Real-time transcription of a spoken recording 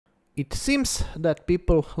It seems that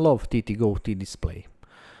people love TTGO T-Display,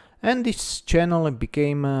 and this channel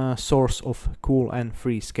became a source of cool and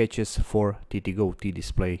free sketches for TTGO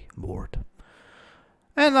T-Display board.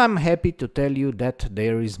 And I'm happy to tell you that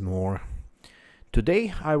there is more.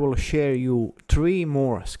 Today I will share you 3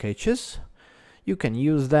 more sketches. You can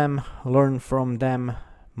use them, learn from them,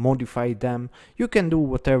 modify them. You can do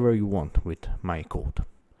whatever you want with my code.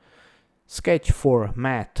 Sketch for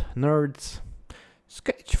math nerds,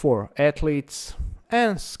 sketch for athletes,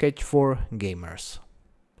 and sketch for gamers.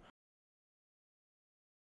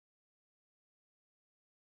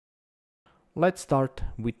 Let's start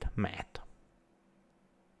with math.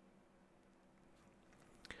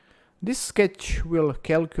 This sketch will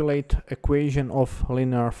calculate equation of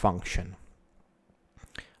linear function.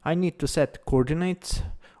 I need to set coordinates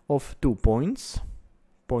of 2 points,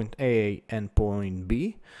 point A and point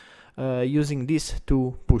B, using these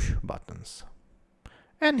 2 push buttons.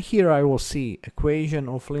 And here I will see equation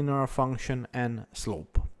of linear function and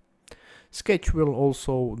slope. Sketch will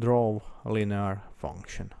also draw a linear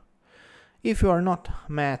function. If you are not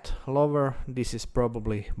math lover, this is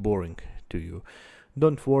probably boring to you.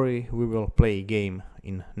 Don't worry, we will play a game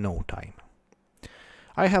in no time.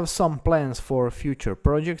 I have some plans for future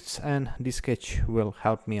projects and this sketch will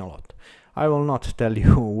help me a lot. I will not tell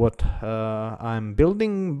you what I'm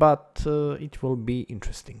building, but it will be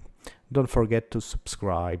interesting. Don't forget to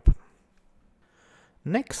subscribe.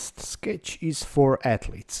 Next sketch is for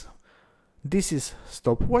athletes. This is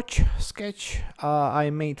Stopwatch sketch I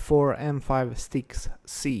made for M5 Sticks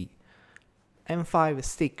C, M5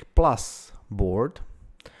 Stick Plus board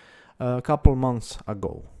a couple months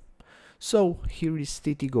ago. So here is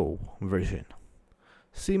TTGO version.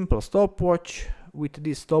 Simple stopwatch. With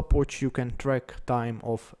this stopwatch you can track time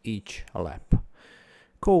of each lap.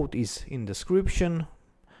 Code is in description,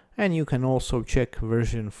 and you can also check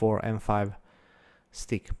version for M5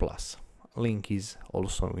 Stick Plus. Link is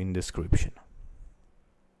also in description.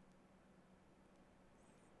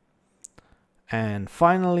 And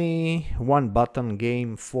finally, Onebutton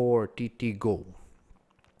game for TTGO.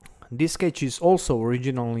 This sketch is also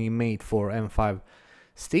originally made for M5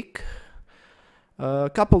 Stick.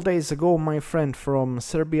 A couple days ago my friend from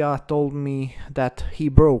Serbia told me that he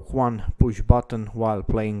broke one push button while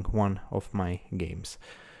playing one of my games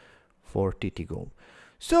for TTGO.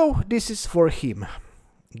 So this is for him.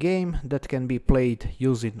 Game that can be played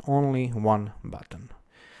using only one button.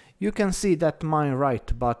 You can see that my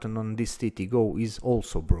right button on this TTGO is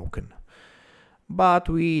also broken. But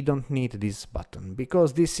we don't need this button,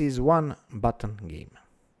 because this is one button game.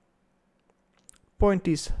 Point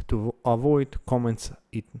is to avoid comments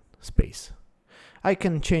in space. I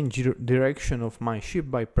can change direction of my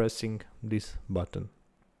ship by pressing this button.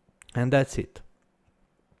 And that's it.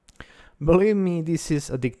 Believe me, this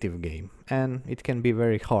is addictive game, and it can be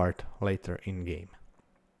very hard later in game.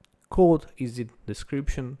 Code is in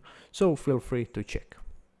description, so feel free to check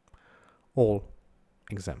all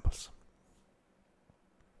examples.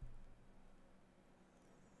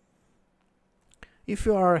 If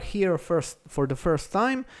you are here for the first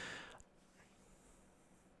time,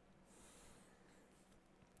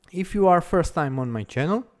 on my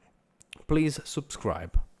channel, please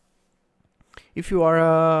subscribe. If you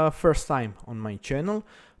are first time on my channel,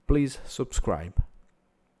 please subscribe.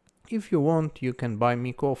 If you want, you can buy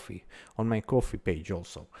me coffee on my coffee page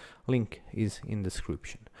also. Link is in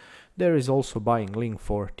description. There is also buying link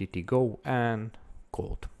for TTGO and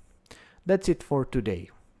code. That's it for today.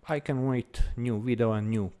 I can wait new video and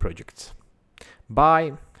new projects.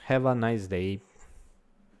 Bye, have a nice day.